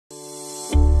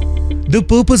The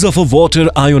purpose of a water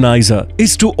ionizer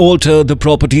is to alter the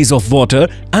properties of water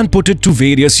and put it to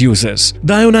various uses.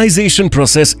 The ionization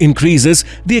process increases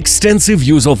the extensive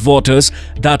use of waters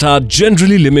that are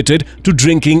generally limited to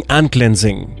drinking and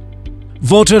cleansing.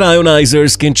 Water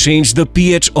ionizers can change the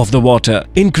pH of the water,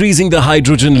 increasing the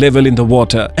hydrogen level in the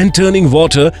water and turning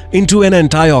water into an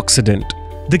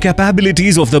antioxidant. The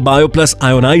capabilities of the bioplus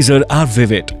ionizer are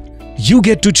vivid. You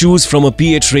get to choose from a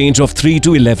pH range of 3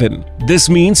 to 11. This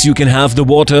means you can have the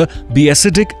water be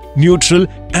acidic, neutral,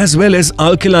 as well as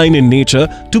alkaline in nature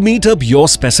to meet up your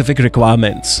specific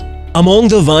requirements. Among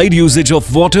the wide usage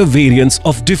of water variants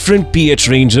of different pH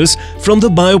ranges from the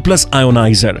bioplus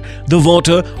ionizer, the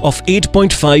water of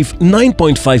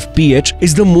 8.5-9.5 pH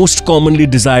is the most commonly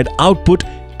desired output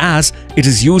as it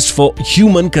is used for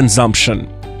human consumption.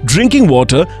 Drinking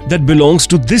water that belongs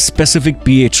to this specific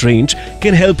pH range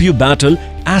can help you battle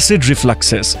acid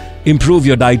refluxes, improve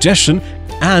your digestion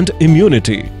and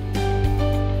immunity.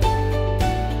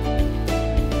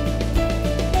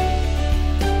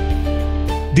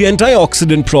 The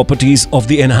antioxidant properties of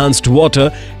the enhanced water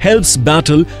helps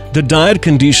battle the dire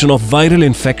condition of viral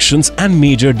infections and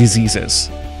major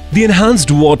diseases. The enhanced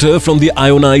water from the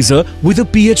ionizer with a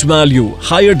pH value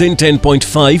higher than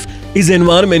 10.5 is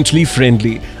environmentally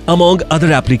friendly among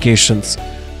other applications.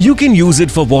 You can use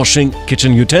it for washing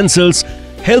kitchen utensils,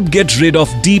 help get rid of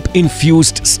deep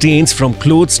infused stains from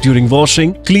clothes during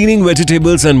washing, cleaning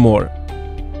vegetables and more.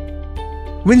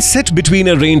 When set between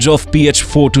a range of pH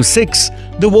 4 to 6,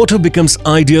 the water becomes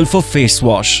ideal for face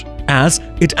wash, as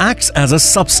it acts as a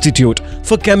substitute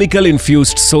for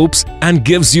chemical-infused soaps and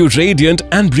gives you radiant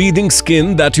and breathing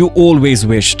skin that you always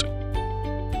wished.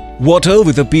 Water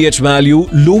with a pH value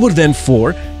lower than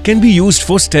 4 can be used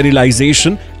for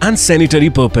sterilization and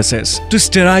sanitary purposes, to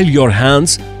sterile your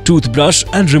hands, toothbrush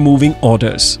and removing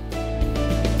odors.